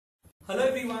Hello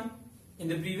everyone. In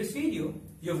the previous video,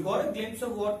 you've got a glimpse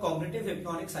of what cognitive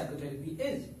hypnotic psychotherapy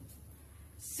is.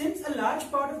 Since a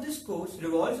large part of this course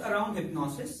revolves around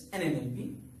hypnosis and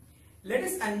NLP, let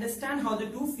us understand how the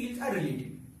two fields are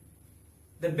related.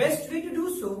 The best way to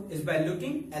do so is by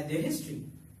looking at their history.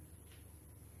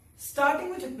 Starting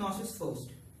with hypnosis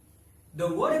first.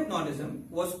 The word hypnotism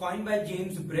was coined by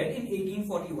James Braid in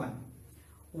 1841,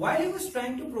 while he was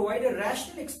trying to provide a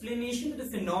rational explanation to the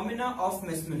phenomena of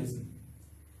mesmerism.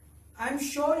 I am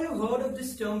sure you have heard of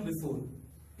this term before,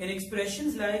 in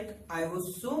expressions like, "I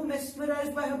was so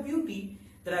mesmerized by her beauty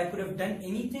that I could have done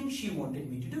anything she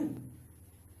wanted me to do."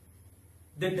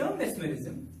 The term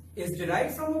mesmerism is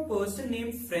derived from a person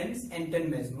named Franz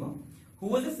Anton Mesmer, who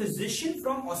was a physician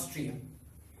from Austria.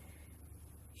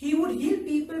 He would heal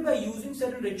people by using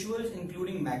certain rituals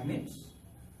including magnets,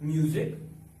 music,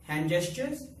 hand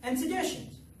gestures, and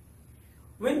suggestions.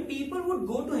 When people would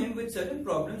go to him with certain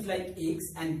problems like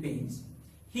aches and pains,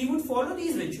 he would follow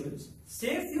these rituals,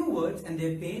 say a few words, and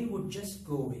their pain would just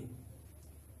go away.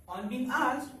 On being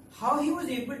asked how he was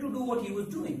able to do what he was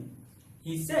doing,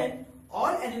 he said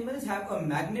all animals have a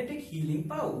magnetic healing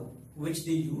power, which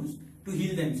they use to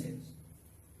heal themselves,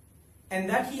 and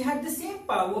that he had the same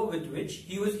power with which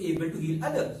he was able to heal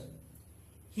others.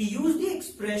 He used the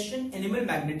expression animal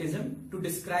magnetism to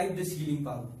describe this healing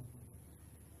power.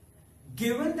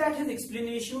 Given that his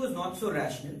explanation was not so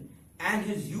rational and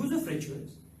his use of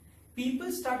rituals,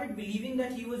 people started believing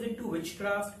that he was into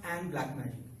witchcraft and black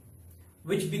magic,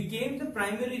 which became the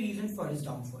primary reason for his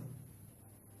downfall.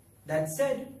 That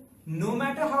said, no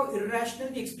matter how irrational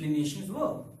the explanations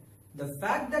were, the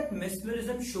fact that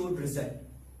mesmerism showed result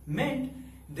meant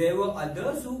there were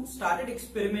others who started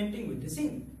experimenting with the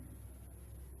same.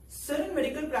 Certain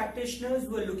medical practitioners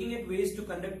were looking at ways to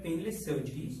conduct painless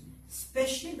surgeries,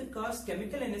 especially because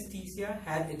chemical anesthesia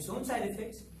had its own side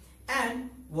effects and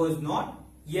was not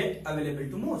yet available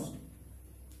to most.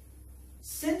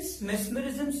 Since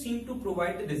mesmerism seemed to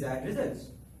provide the desired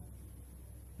results,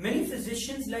 many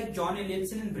physicians like John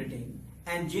Eliotson in Britain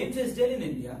and James Braid in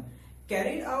India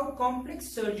carried out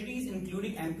complex surgeries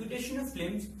including amputation of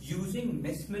limbs using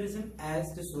mesmerism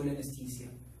as the sole anesthesia.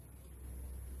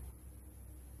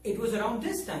 It was around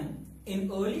this time, in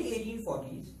early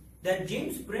 1840s, that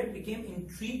James Braid became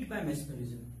intrigued by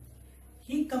mesmerism.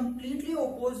 He completely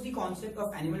opposed the concept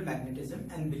of animal magnetism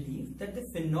and believed that the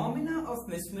phenomena of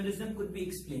mesmerism could be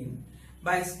explained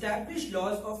by established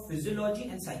laws of physiology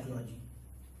and psychology.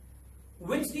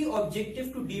 With the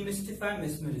objective to demystify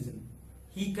mesmerism,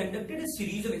 he conducted a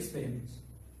series of experiments.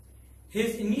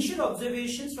 His initial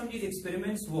observations from these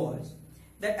experiments was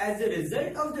that as a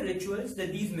result of the rituals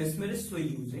that these mesmerists were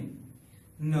using,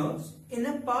 nerves in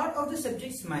a part of the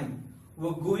subject's mind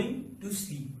were going to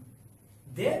sleep,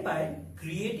 thereby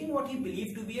creating what he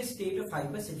believed to be a state of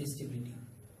hypersuggestibility.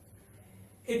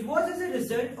 It was as a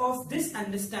result of this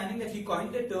understanding that he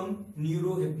coined the term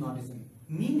neurohypnotism,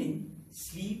 meaning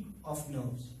sleep of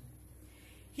nerves.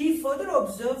 He further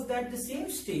observed that the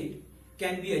same state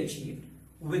can be achieved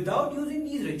without using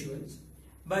these rituals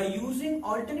by using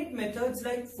alternate methods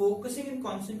like focusing and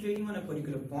concentrating on a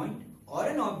particular point or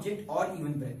an object or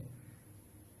even breath.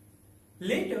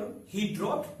 Later, he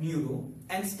dropped neuro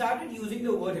and started using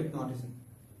the word hypnotism.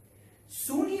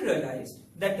 Soon he realized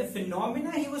that the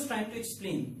phenomena he was trying to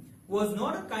explain was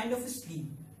not a kind of a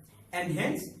sleep, and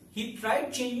hence he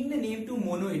tried changing the name to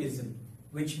monoidism,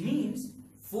 which means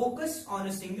focus on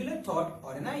a singular thought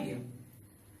or an idea.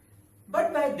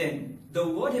 But back then, the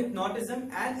word hypnotism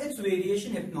and its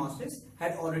variation hypnosis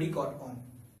had already caught on.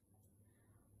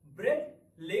 Braid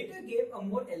later gave a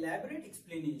more elaborate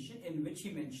explanation in which he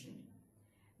mentioned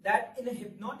that in a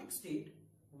hypnotic state,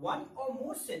 one or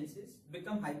more senses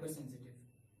become hypersensitive.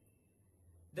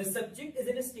 The subject is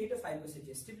in a state of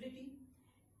hypersuggestibility,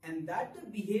 and that the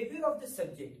behavior of the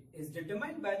subject is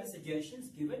determined by the suggestions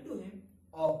given to him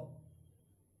or her.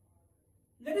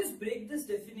 Let us break this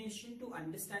definition to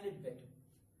understand it better.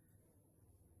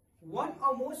 One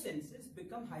or more senses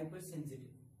become hypersensitive.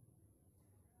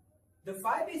 The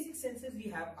five basic senses we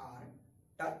have are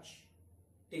touch,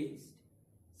 taste,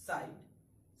 sight,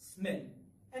 smell,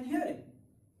 and hearing.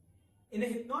 In a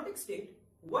hypnotic state,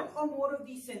 one or more of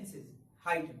these senses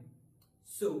heighten.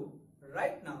 So,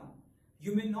 right now,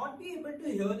 you may not be able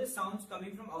to hear the sounds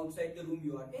coming from outside the room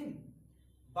you are in.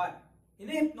 But in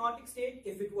a hypnotic state,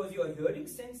 if it was your hearing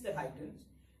sense that heightens,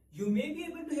 you may be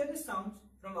able to hear the sounds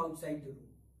from outside the room.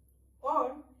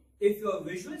 Or, if your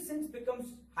visual sense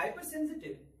becomes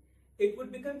hypersensitive, it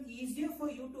would become easier for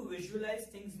you to visualize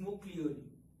things more clearly.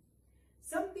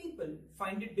 Some people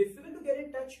find it difficult to get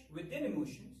in touch with their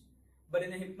emotions, but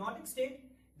in a hypnotic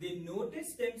state, they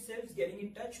notice themselves getting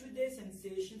in touch with their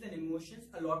sensations and emotions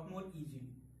a lot more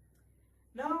easily.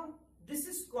 Now, this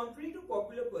is contrary to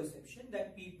popular perception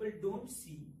that people don't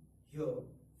see, hear,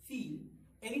 feel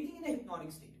anything in a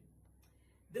hypnotic state.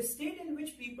 The state in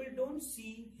which people don't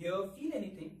see, hear, feel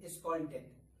anything is called death.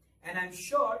 And I'm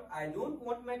sure I don't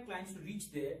want my clients to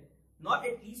reach there, not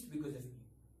at least because of me.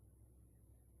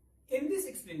 In this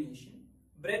explanation,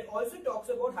 Braid also talks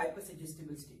about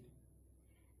hypersuggestible state.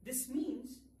 This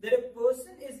means that a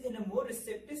person is in a more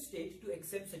receptive state to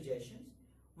accept suggestions,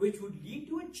 which would lead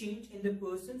to a change in the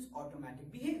person's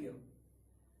automatic behavior.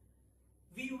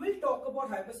 We will talk about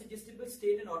hypersuggestible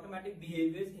state and automatic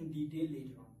behaviors in detail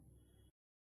later on.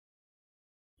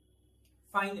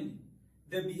 Finally,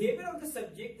 the behavior of the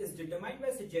subject is determined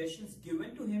by suggestions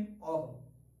given to him or her.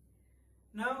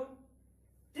 Now,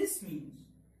 this means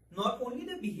not only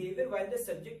the behavior while the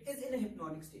subject is in a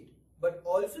hypnotic state, but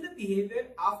also the behavior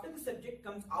after the subject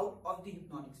comes out of the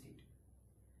hypnotic state.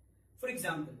 For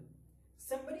example,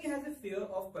 somebody has a fear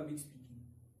of public speaking.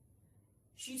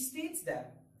 She states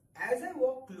that, as I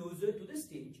walk closer to the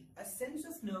stage, a sense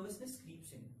of nervousness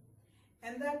creeps in,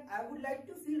 and that I would like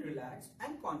to feel relaxed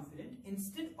and confident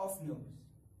instead of nervous.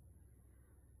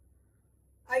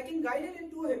 I can guide her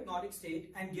into a hypnotic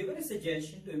state and give her a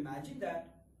suggestion to imagine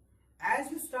that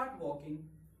as you start walking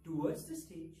towards the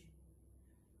stage,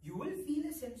 you will feel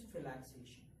a sense of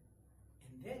relaxation.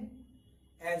 And then,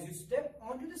 as you step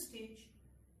onto the stage,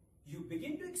 you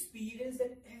begin to experience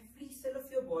that every cell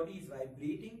of your body is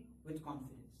vibrating with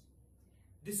confidence.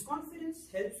 This confidence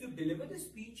helps you deliver the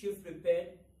speech you've prepared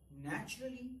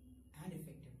naturally and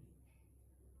effectively.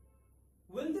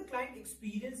 Will the client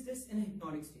experience this in a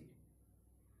hypnotic state?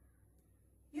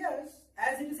 Yes,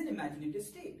 as it is an imaginative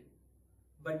state.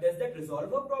 But does that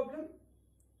resolve a problem?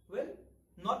 Well,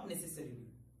 not necessarily.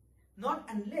 Not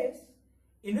unless,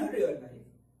 in her real life,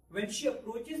 when she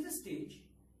approaches the stage,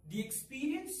 the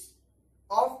experience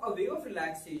of a wave of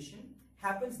relaxation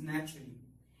happens naturally.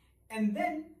 And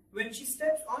then, when she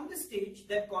steps on the stage,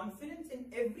 that confidence in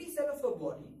every cell of her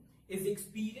body is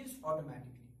experienced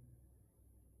automatically.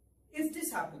 If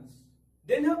this happens,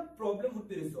 then her problem would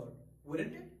be resolved,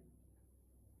 wouldn't it?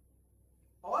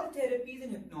 All therapies in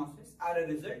hypnosis are a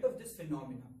result of this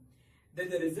phenomenon, that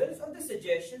the results of the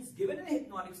suggestions given in a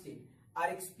hypnotic state are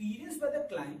experienced by the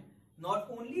client not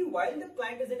only while the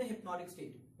client is in a hypnotic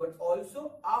state, but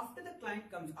also after the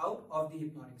client comes out of the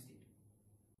hypnotic state.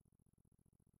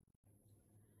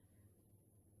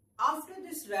 After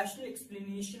this rational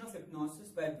explanation of hypnosis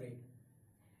by Braid,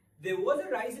 there was a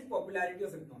rise in popularity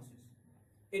of hypnosis.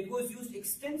 It was used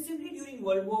extensively during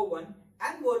World War I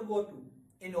and World War II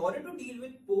in order to deal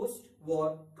with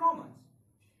post-war traumas.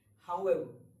 However,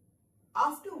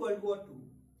 after World War II,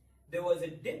 there was a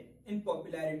dip in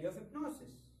popularity of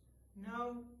hypnosis.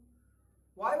 Now,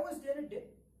 why was there a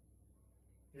dip?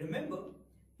 Remember,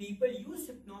 people used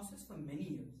hypnosis for many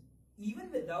years,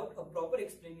 even without a proper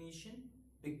explanation,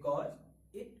 because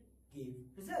it gave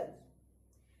results.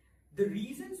 The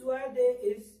reasons why there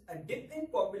is a dip in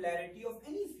popularity of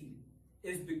any field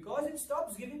is because it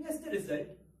stops giving us the result,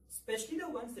 especially the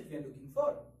ones that we are looking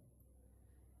for.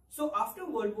 So after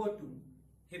World War II,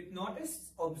 hypnotists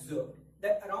observed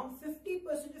that around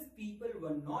 50% of people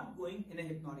were not going in a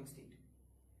hypnotic state.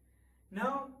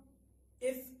 Now,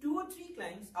 if 2 or 3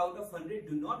 clients out of 100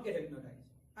 do not get hypnotized,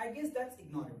 I guess that's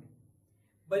ignorable.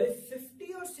 But if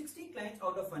 50 or 60 clients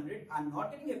out of 100 are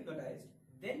not getting hypnotized,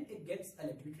 then it gets a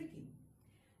little tricky.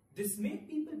 This made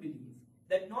people believe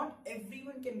that not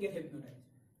everyone can get hypnotized.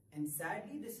 And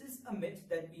sadly, this is a myth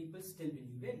that people still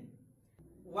believe in.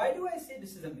 Why do I say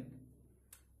this is a myth?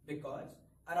 Because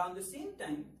around the same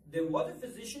time, there was a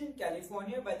physician in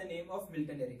California by the name of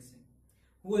Milton Erickson,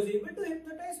 who was able to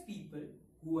hypnotize people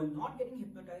who were not getting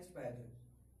hypnotized by others.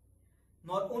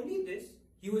 Not only this,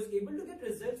 he was able to get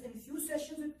results in few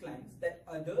sessions with clients that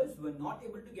others were not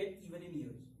able to get even in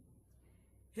years.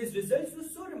 His results were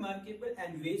so remarkable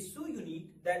and ways so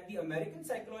unique that the American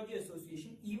Psychology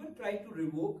Association even tried to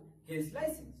revoke his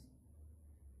license.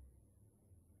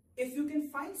 If you can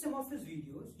find some of his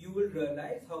videos, you will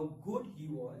realize how good he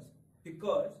was,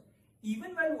 because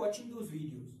even while watching those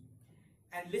videos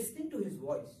and listening to his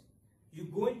voice, you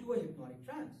go into a hypnotic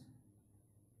trance.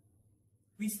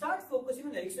 We start focusing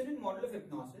on Ericksonian model of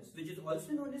hypnosis, which is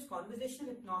also known as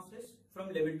conversational hypnosis, from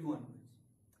level 2 onwards.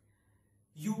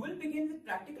 You will begin with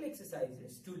practical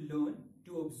exercises to learn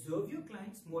to observe your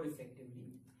clients more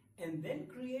effectively and then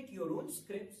create your own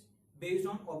scripts based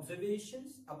on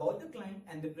observations about the client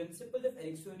and the principles of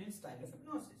Ericksonian style of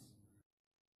hypnosis.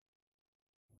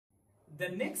 The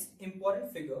next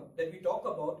important figure that we talk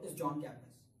about is John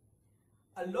Kappas.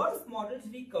 A lot of models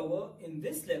we cover in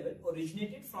this level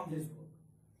originated from his work.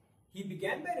 He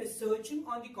began by researching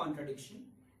on the contradiction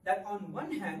that on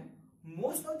one hand,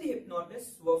 most of the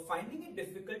hypnotists were finding it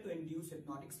difficult to induce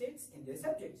hypnotic states in their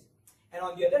subjects. And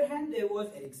on the other hand, there was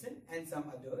Erickson and some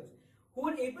others who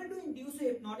were able to induce a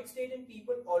hypnotic state in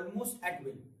people almost at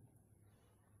will.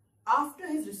 After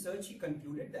his research, he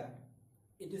concluded that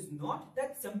it is not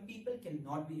that some people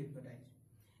cannot be hypnotized.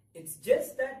 It's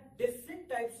just that different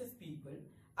types of people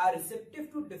are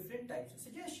receptive to different types of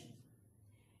suggestions.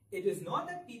 It is not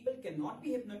that people cannot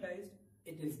be hypnotized.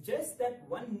 It is just that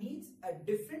one needs a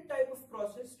different type of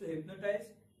process to hypnotize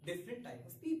different type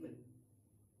of people.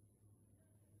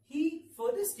 He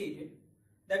further stated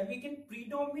that we can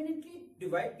predominantly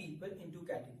divide people into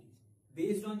categories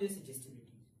based on their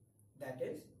suggestibility. That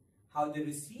is, how they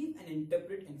receive and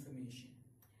interpret information.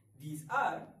 These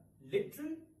are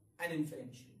literal and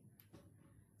inferential.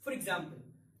 For example,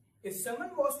 if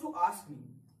someone was to ask me,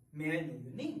 "May I know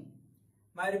your name?"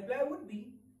 my reply would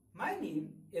be, "My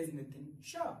name is Nitin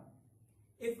Shah."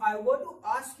 If I were to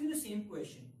ask you the same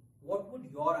question, what would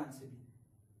your answer be?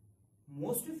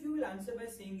 Most of you will answer by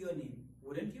saying your name,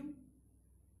 wouldn't you?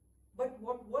 But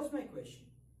what was my question?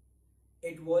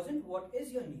 It wasn't "what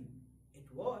is your name?"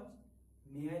 It was,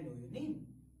 "May I know your name?"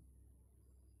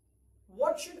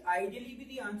 What should ideally be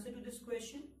the answer to this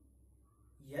question?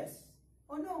 Yes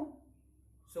or no?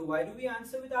 So why do we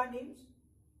answer with our names?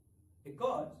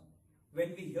 Because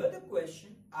when we hear the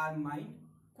question, our mind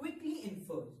quickly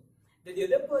infers that the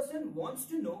other person wants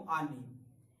to know our name.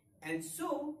 And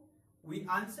so we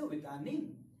answer with our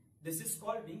name. This is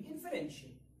called being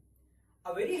inferential.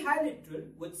 A very high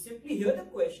literal would simply hear the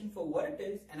question for what it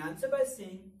is and answer by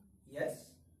saying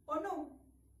yes or no.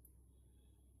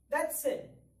 That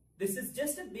said, this is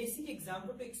just a basic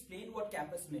example to explain what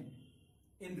Capus meant.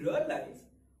 In real life,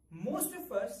 most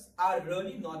of us are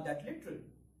really not that literal.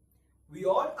 We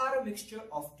all are a mixture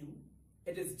of two.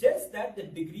 It is just that the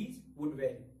degrees would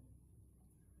vary.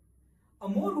 A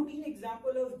more routine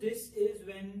example of this is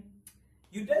when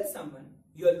you tell someone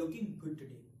you are looking good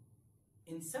today.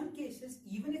 In some cases,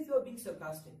 even if you are being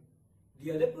sarcastic,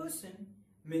 the other person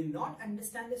may not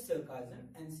understand the sarcasm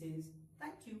and says,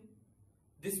 "Thank you."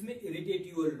 This may irritate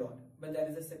you a lot, but that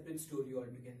is a separate story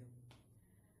altogether.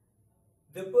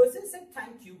 The person said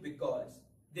thank you because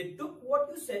they took what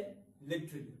you said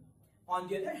literally. On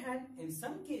the other hand, in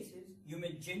some cases, you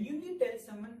may genuinely tell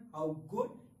someone how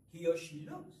good he or she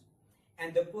looks.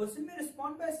 And the person may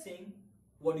respond by saying,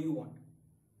 "What do you want?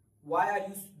 Why are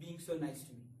you being so nice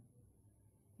to me?"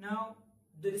 Now,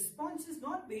 the response is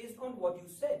not based on what you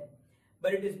said,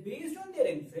 but it is based on their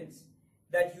inference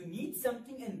that you need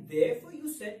something and therefore you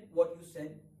said what you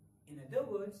said. In other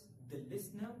words, the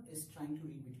listener is trying to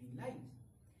read between lines.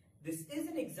 This is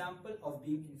an example of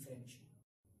being inferential.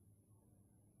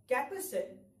 Capus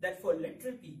said that for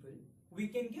literal people, we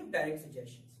can give direct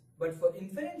suggestions, but for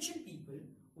inferential people,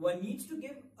 one needs to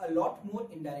give a lot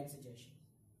more indirect suggestions.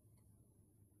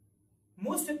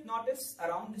 Most hypnotists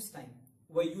around this time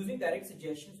were using direct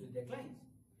suggestions with their clients.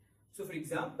 So for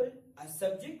example, a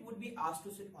subject would be asked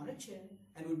to sit on a chair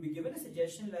and would be given a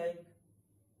suggestion like,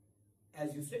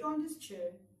 "As you sit on this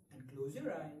chair and close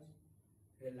your eyes,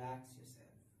 relax yourself.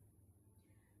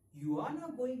 You are now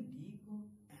going deeper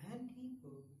and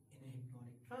deeper in a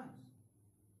hypnotic trance."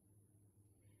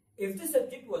 If the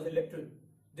subject was a literal,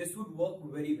 this would work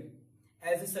very well.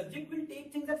 As the subject will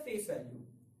take things at face value,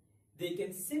 they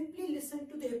can simply listen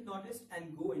to the hypnotist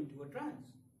and go into a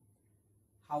trance.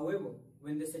 However,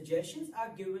 when the suggestions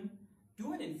are given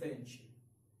to an inferential,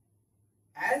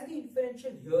 as the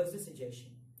inferential hears the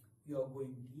suggestion, you are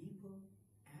going deeper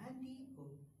and deeper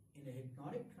in a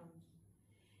hypnotic trance.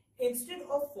 Instead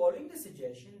of following the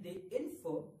suggestion, they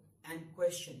infer and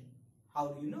question.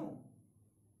 How do you know?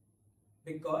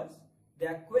 Because they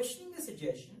are questioning the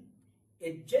suggestion,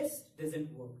 it just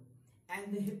doesn't work.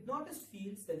 And the hypnotist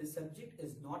feels that the subject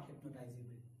is not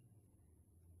hypnotizable.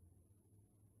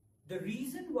 The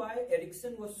reason why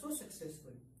Erickson was so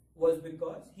successful was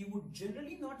because he would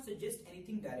generally not suggest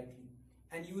anything directly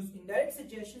and use indirect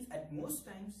suggestions at most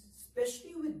times,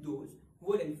 especially with those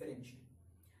who are inferential.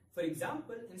 For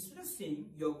example, instead of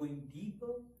saying you're going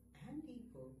deeper and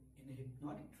deeper in a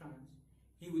hypnotic trance,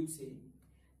 he would say,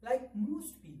 "Like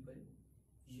most people,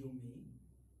 you may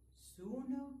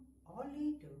sooner or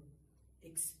later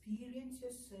experience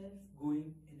yourself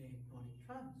going in a hypnotic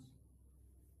trance."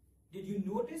 Did you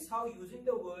notice how using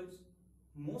the words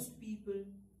 "most people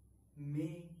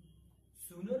may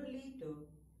sooner or later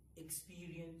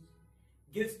experience"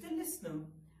 gives the listener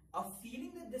a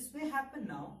feeling that this may happen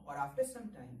now or after some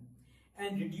time,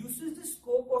 and reduces the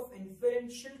scope of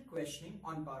inferential questioning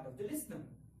on part of the listener,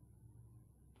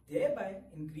 thereby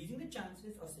increasing the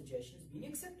chances of suggestions being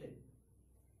accepted.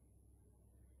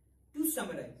 To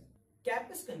summarize,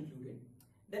 Capus concluded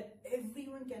that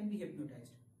everyone can be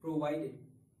hypnotized, provided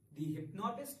the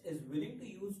hypnotist is willing to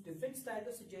use different styles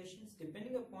of suggestions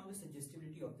depending upon the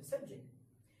suggestibility of the subject.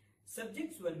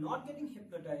 Subjects were not getting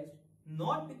hypnotized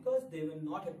not because they were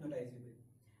not hypnotizable,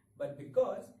 but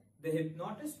because the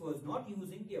hypnotist was not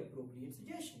using the appropriate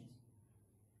suggestions.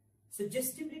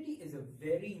 Suggestibility is a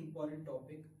very important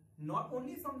topic, not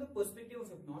only from the perspective of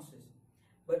hypnosis,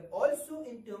 but also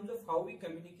in terms of how we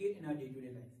communicate in our day-to-day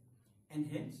life. And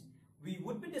hence, we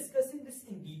would be discussing this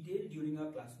in detail during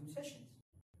our classroom sessions.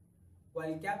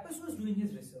 While Capus was doing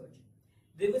his research,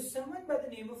 there was someone by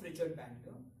the name of Richard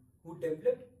Bandler who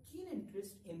developed keen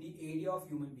interest in the area of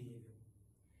human behavior.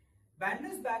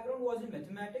 Bandler's background was in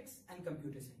mathematics and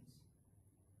computer science.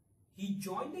 He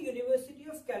joined the University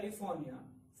of California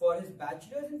for his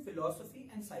bachelor's in philosophy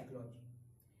and psychology.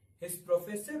 His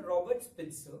professor Robert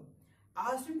Spitzer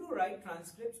asked him to write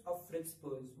transcripts of Fritz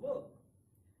Perls' work.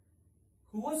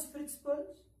 Who was Fritz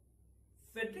Perls?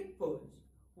 Friedrich Perls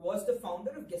was the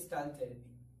founder of Gestalt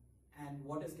therapy. And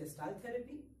what is Gestalt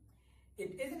therapy?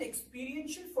 It is an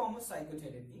experiential form of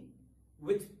psychotherapy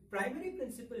with primary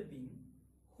principle being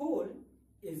whole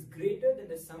is greater than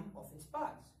the sum of its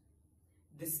parts.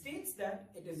 This states that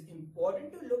it is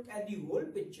important to look at the whole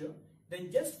picture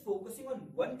than just focusing on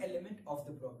one element of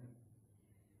the problem.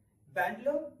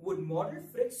 Bandler would model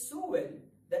Fritz so well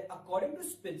that according to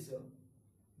Spitzer,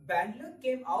 Bandler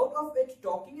came out of it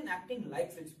talking and acting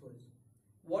like Fritz Perls.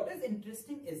 What is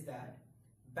interesting is that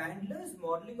Bandler's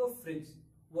modeling of Fritz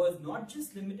was not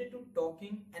just limited to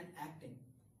talking and acting,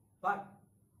 but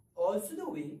also the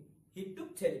way he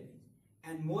took therapies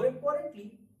and more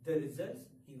importantly, the results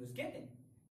he was getting.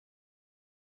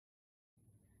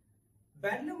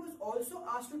 Bandler was also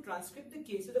asked to transcribe the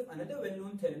cases of another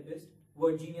well-known therapist,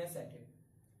 Virginia Satir.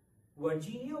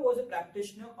 Virginia was a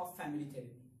practitioner of family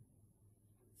therapy.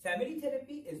 Family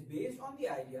therapy is based on the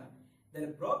idea that a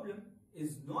problem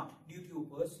is not due to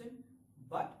a person,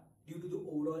 but due to the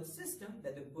overall system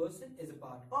that the person is a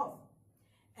part of.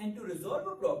 And to resolve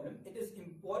a problem, it is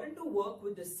important to work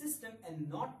with the system and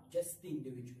not just the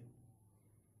individual.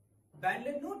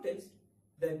 Bandler noticed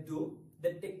that though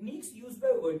the techniques used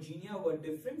by Virginia were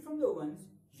different from the ones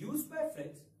used by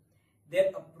Fritz, their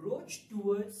approach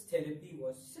towards therapy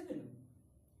was similar.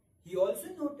 He also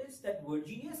noticed that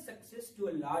Virginia's success to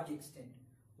a large extent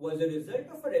was a result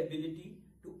of her ability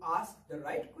to ask the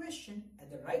right question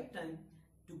at the right time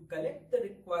to collect the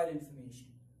required information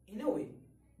in a way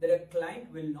that a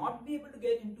client will not be able to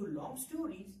get into long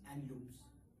stories and loops.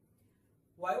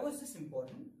 Why was this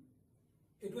important?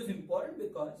 It was important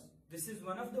because this is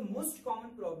one of the most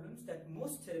common problems that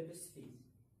most therapists face.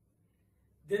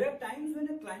 There are times when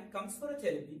a client comes for a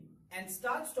therapy and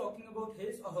starts talking about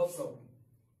his or her problem,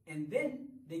 and then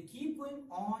they keep going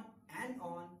on and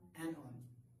on and on.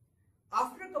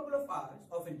 After a couple of hours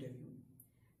of interview,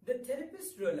 the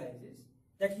therapist realizes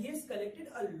that he has collected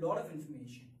a lot of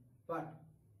information, but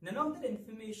none of that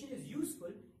information is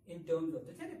useful in terms of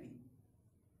the therapy.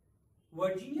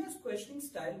 Virginia's questioning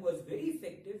style was very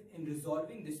effective in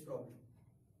resolving this problem.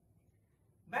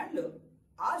 Bandler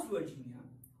asked Virginia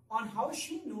on how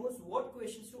she knows what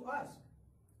questions to ask,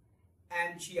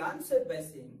 and she answered by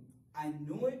saying, "I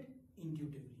know it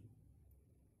intuitively."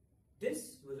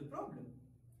 This was a problem,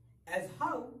 as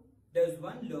how does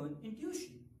one learn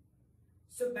intuition?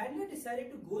 So Bandler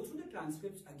decided to go through the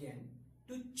transcripts again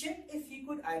to check if he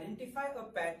could identify a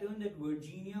pattern that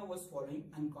Virginia was following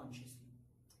unconsciously.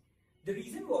 The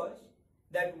reason was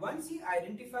that once he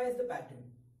identifies the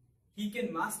pattern, he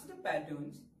can master the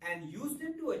patterns and use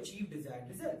them to achieve desired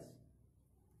results.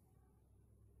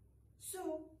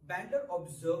 So Bandler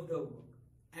observed her work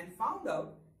and found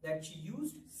out that she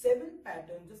used 7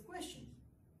 patterns of questions.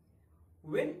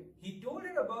 When he told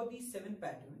her about these 7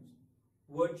 patterns,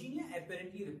 Virginia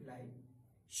apparently replied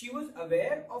she was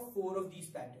aware of 4 of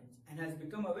these patterns and has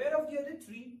become aware of the other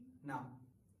 3 now.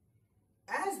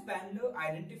 As Bandler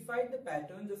identified the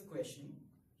patterns of questioning,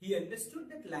 he understood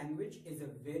that language is a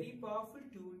very powerful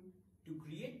tool to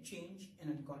create change in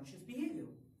unconscious behavior.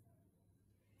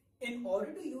 In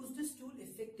order to use this tool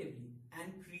effectively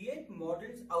and create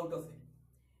models out of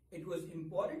it, it was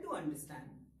important to understand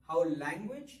how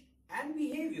language and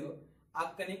behavior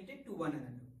are connected to one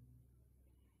another.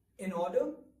 In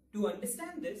order to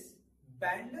understand this,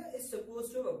 Bandler is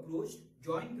supposed to have approached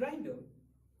John Grinder,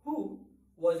 who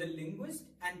was a linguist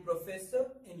and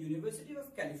professor in University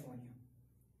of California.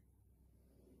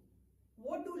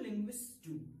 What do linguists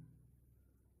do?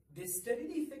 They study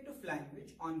the effect of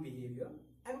language on behavior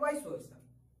and vice versa.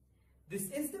 This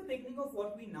is the beginning of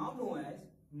what we now know as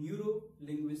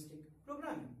neuro-linguistic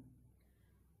programming.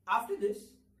 After this,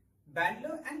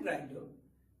 Bandler and Grinder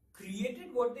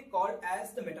created what they called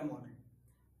as the meta model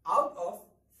out of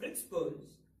Fritz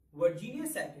Perls, Virginia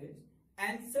Satir's,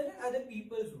 and certain other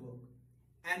people's work,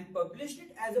 and published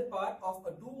it as a part of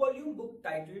a 2-volume book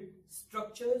titled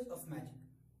Structures of Magic.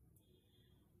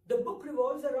 The book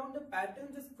revolves around the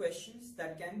patterns of questions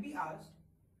that can be asked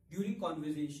during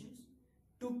conversations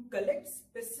to collect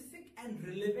specific and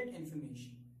relevant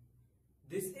information.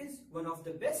 This is one of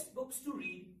the best books to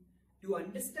read to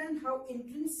understand how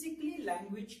intrinsically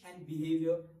language and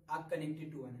behavior are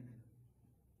connected to one another.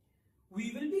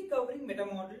 We will be covering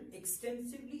metamodel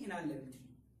extensively in our level 3.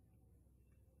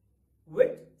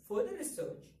 With further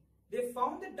research, they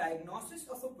found the diagnosis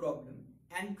of a problem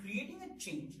and creating a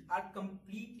change are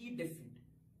completely different.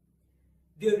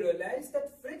 They realized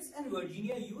that Fritz and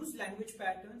Virginia used language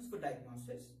patterns for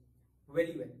diagnosis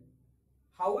very well.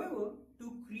 However,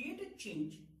 to create a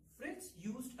change, Fritz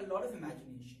used a lot of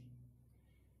imagination.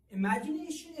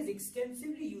 Imagination is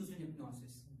extensively used in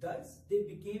hypnosis. Thus, they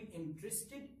became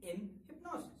interested in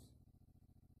hypnosis.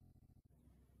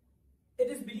 It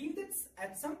is believed that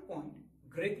at some point,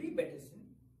 Gregory Bettison,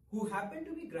 who happened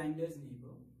to be Grinder's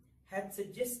neighbor, had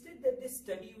suggested that they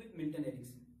study with Milton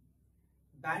Erickson.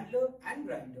 Bandler and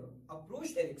Grinder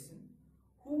approached Erickson,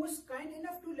 who was kind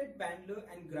enough to let Bandler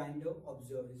and Grinder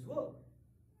observe his work.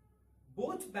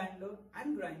 Both Bandler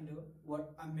and Grinder were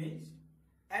amazed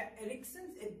at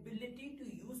Erickson's ability to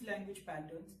use language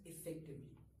patterns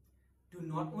effectively, to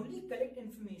not only collect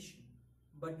information,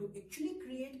 but to actually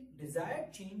create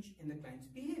desired change in the client's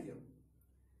behavior.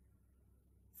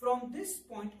 From this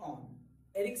point on,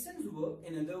 Erickson's work,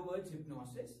 in other words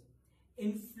hypnosis,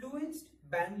 influenced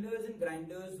Bandler's and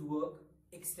Grinder's work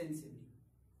extensively.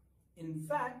 In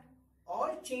fact,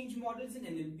 all change models in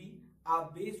NLP are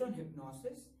based on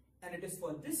hypnosis, and it is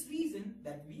for this reason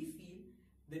that we feel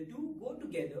the two go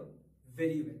together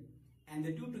very well, and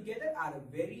the two together are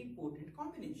a very potent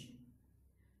combination.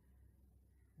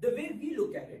 The way we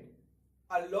look at it,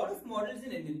 a lot of models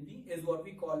in NLP is what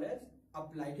we call as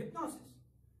applied hypnosis.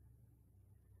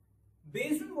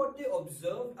 Based on what they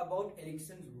observed about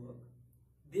Erickson's work,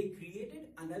 they created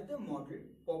another model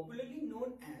popularly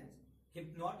known as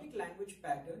hypnotic language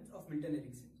patterns of Milton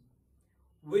Erickson,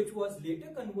 which was later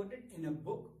converted in a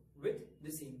book with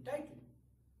the same title.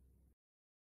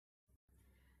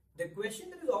 The question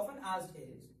that is often asked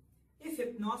is, if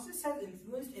hypnosis has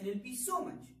influenced NLP so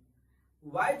much,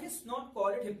 why just not call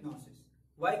it hypnosis?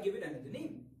 Why give it another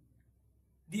name?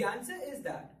 The answer is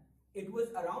that it was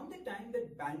around the time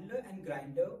that Bandler and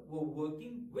Grinder were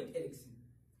working with Erickson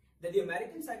that the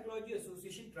American Psychology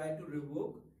Association tried to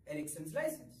revoke Erickson's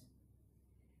license.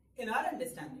 In our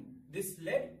understanding, this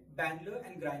led Bandler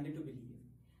and Grinder to believe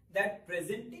that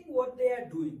presenting what they are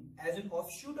doing as an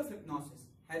offshoot of hypnosis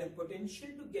had a potential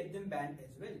to get them banned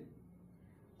as well.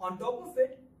 On top of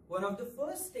it, one of the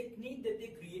first techniques that they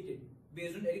created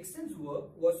based on Erickson's work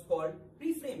was called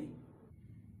reframing.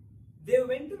 They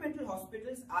went to mental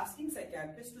hospitals asking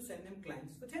psychiatrists to send them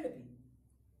clients for therapy.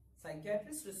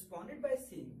 Psychiatrists responded by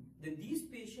saying that these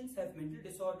patients have mental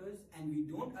disorders and we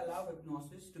don't allow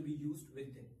hypnosis to be used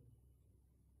with them.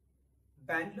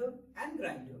 Bandler and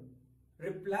Grinder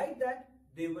replied that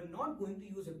they were not going to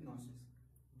use hypnosis,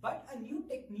 but a new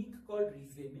technique called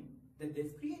reframing that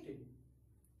they've created.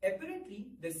 Apparently,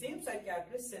 the same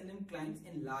psychiatrists send them clients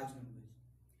in large numbers.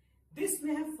 This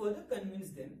may have further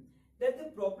convinced them that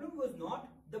the problem was not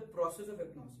the process of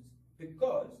hypnosis,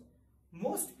 because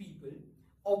most people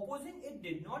opposing it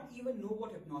did not even know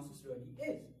what hypnosis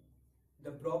really is.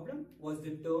 The problem was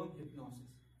the term hypnosis,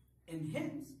 and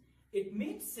hence it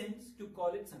made sense to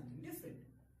call it something different.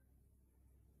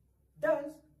 Thus,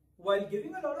 while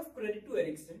giving a lot of credit to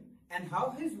Erickson and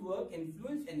how his work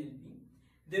influenced NLP,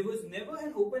 there was never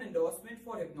an open endorsement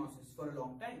for hypnosis for a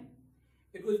long time.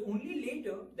 It was only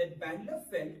later that Bandler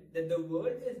felt that the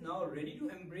world is now ready to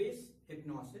embrace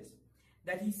hypnosis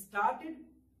that he started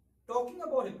talking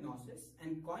about hypnosis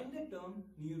and coined the term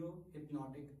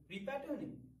neuro-hypnotic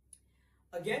repatterning.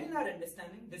 Again, in our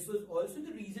understanding, this was also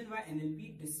the reason why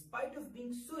NLP, despite of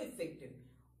being so effective,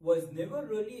 was never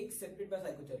really accepted by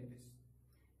psychotherapists,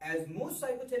 as most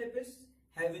psychotherapists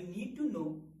have a need to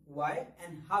know why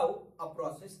and how a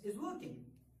process is working.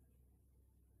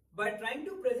 By trying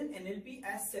to present NLP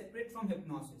as separate from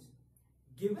hypnosis,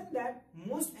 given that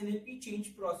most NLP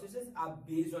change processes are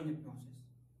based on hypnosis,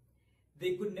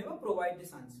 they could never provide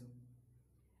this answer.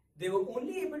 They were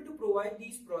only able to provide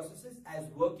these processes as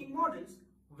working models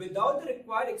without the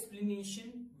required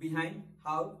explanation behind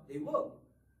how they work.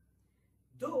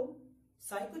 Though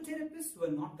psychotherapists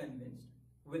were not convinced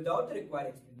without the required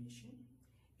explanation,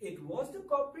 it was the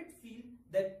corporate field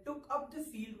that took up the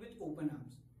field with open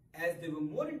arms, as they were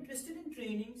more interested in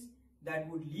trainings that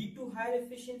would lead to higher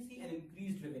efficiency and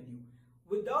increased revenue,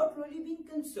 without really being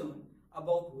concerned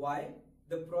about why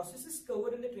the processes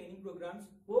covered in the training programs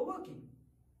were working.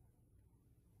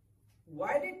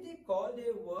 Why did they call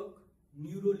their work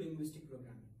neuro-linguistic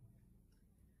programming?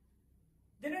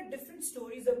 There are different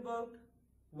stories about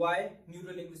why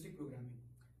neuro-linguistic programming,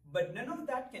 but none of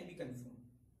that can be confirmed.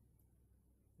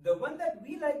 The one that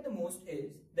we like the most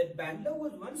is that Bandler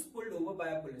was once pulled over by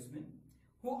a policeman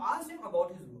who asked him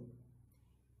about his work.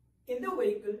 In the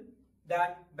vehicle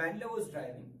that Bandler was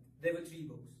driving, there were 3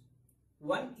 books,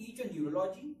 one each on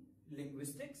neurology,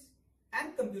 linguistics,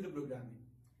 and computer programming.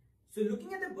 So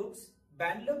looking at the books,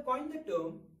 Bandler coined the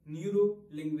term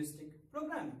neuro-linguistic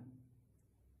programming.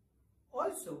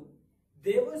 Also,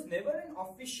 there was never an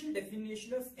official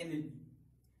definition of NLP.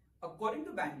 According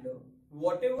to Bandler,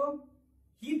 whatever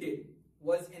he did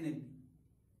was NLP.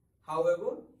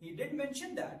 However, he did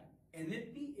mention that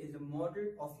NLP is a model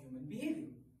of human behavior.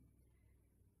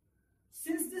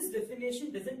 Since this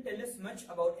definition doesn't tell us much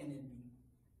about NLP,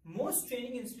 most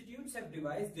training institutes have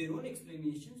devised their own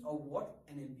explanations of what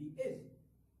NLP is.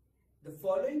 The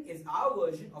following is our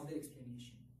version of the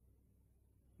explanation.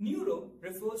 Neuro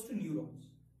refers to neurons.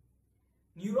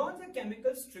 Neurons are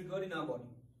chemicals triggered in our body.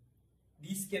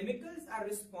 These chemicals are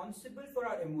responsible for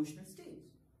our emotional states.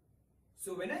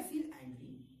 So when I feel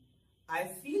angry, I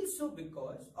feel so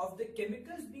because of the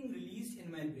chemicals being released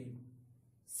in my brain.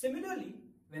 Similarly,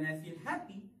 when I feel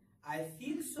happy, I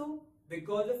feel so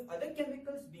because of other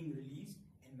chemicals being released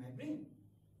in my brain.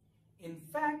 In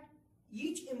fact,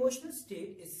 each emotional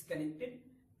state is connected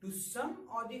to some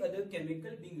or the other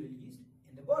chemical being released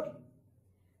in the body.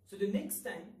 So the next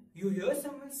time you hear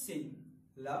someone saying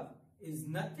love is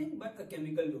nothing but a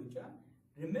chemical locha,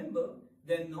 remember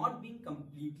they're not being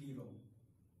completely wrong.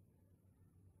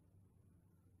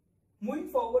 Moving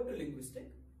forward to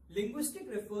linguistic. Linguistic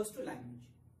refers to language.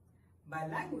 By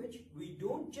language, we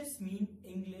don't just mean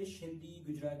English, Hindi,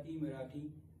 Gujarati,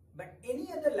 Marathi, but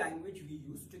any other language we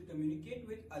use to communicate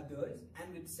with others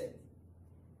and with self.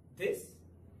 This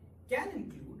can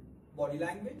include body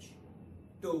language,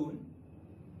 tone,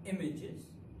 images,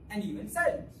 and even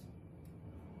silence.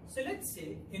 So let's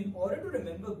say, in order to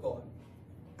remember God,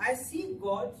 I see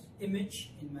God's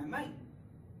image in my mind.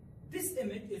 This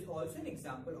image is also an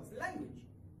example of a language.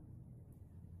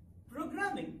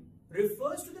 Programming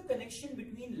refers to the connection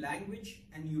between language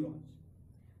and neurons.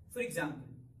 For example,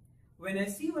 when I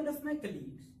see one of my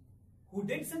colleagues who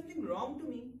did something wrong to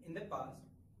me in the past,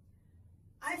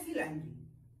 I feel angry.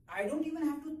 I don't even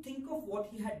have to think of what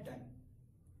he had done.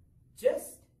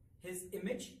 Just his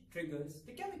image triggers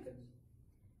the chemicals.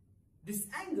 This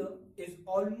anger is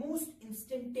almost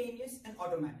instantaneous and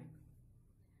automatic.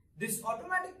 This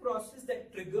automatic process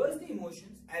that triggers the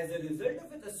emotions as a result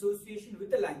of its association with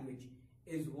the language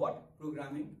is what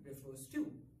programming refers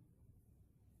to.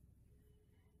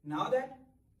 Now that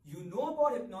you know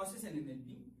about hypnosis and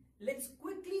NLP, let's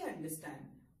quickly understand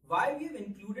why we have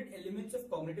included elements of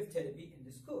cognitive therapy in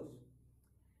this course.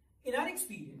 In our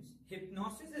experience,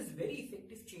 hypnosis is a very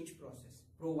effective change process,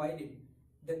 provided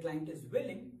the client is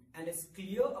willing and is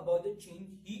clear about the change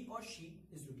he or she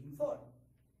is looking for.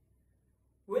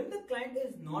 When the client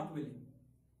is not willing,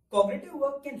 cognitive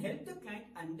work can help the client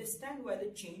understand why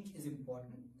the change is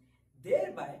important,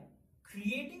 thereby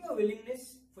creating a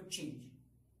willingness for change.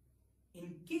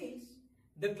 In case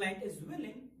the client is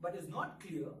willing but is not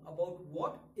clear about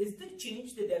what is the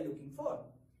change that they are looking for,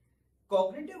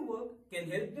 cognitive work can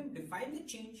help them define the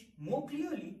change more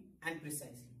clearly and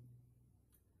precisely.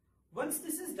 Once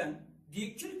this is done,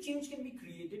 the actual change can be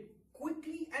created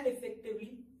quickly and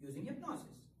effectively using hypnosis.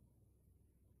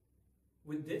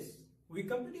 With this, we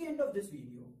come to the end of this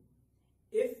video.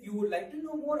 If you would like to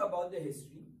know more about the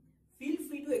history, feel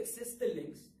free to access the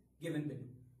links given below.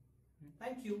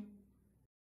 Thank you.